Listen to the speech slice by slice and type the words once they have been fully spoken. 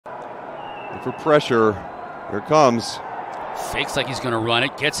For pressure, here it comes. Fakes like he's going to run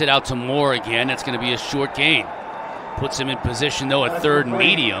it, gets it out to Moore again. That's going to be a short gain. Puts him in position, though, at third and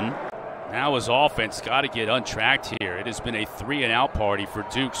medium. Now his offense got to get untracked here. It has been a 3-and-out party for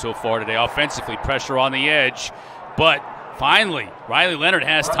Duke so far today. Offensively, pressure on the edge. But finally, Riley Leonard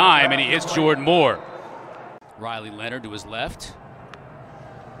has time, and he hits Jordan Moore. Riley Leonard to his left.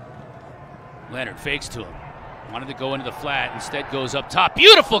 Leonard fakes to him. Wanted to go into the flat, instead goes up top.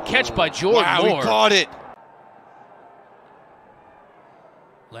 Beautiful catch by Jordan Moore. He caught it.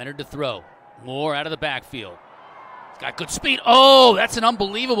 Leonard to throw. Moore out of the backfield. He's got good speed. Oh, that's an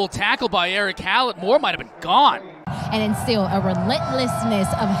unbelievable tackle by Eric Hallett. Moore might have been gone. And instill a relentlessness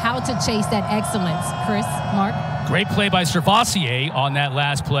of how to chase that excellence. Chris, Mark? Great play by Servassier on that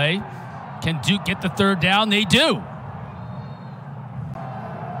last play. Can Duke get the third down? They do.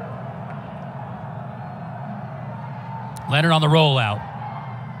 Leonard on the rollout.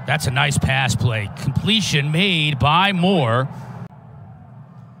 That's a nice pass play. Completion made by Moore.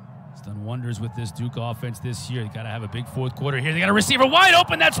 He's done wonders with this Duke offense this year. They got to have a big fourth quarter here. They got a receiver wide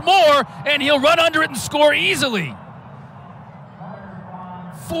open. That's Moore, and he'll run under it and score easily.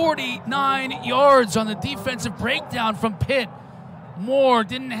 49 yards on the defensive breakdown from Pitt. Moore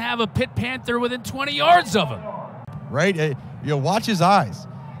didn't have a Pitt Panther within 20 yards of him. Right? Watch his eyes.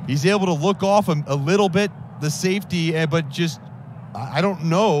 He's able to look off a little bit, the safety, but just, I don't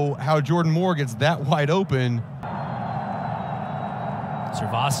know how Jordan Moore gets that wide open.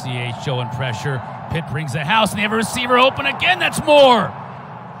 Servassier showing pressure. Pitt brings the house, and they have a receiver open again. That's Moore.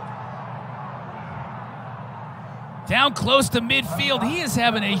 Down close to midfield. He is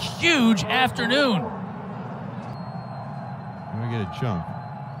having a huge afternoon. Let me get a chunk.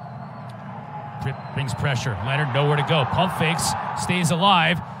 Pitt brings pressure. Leonard nowhere to go. Pump fakes, stays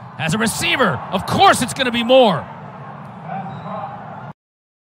alive. Has a receiver. Of course it's going to be Moore.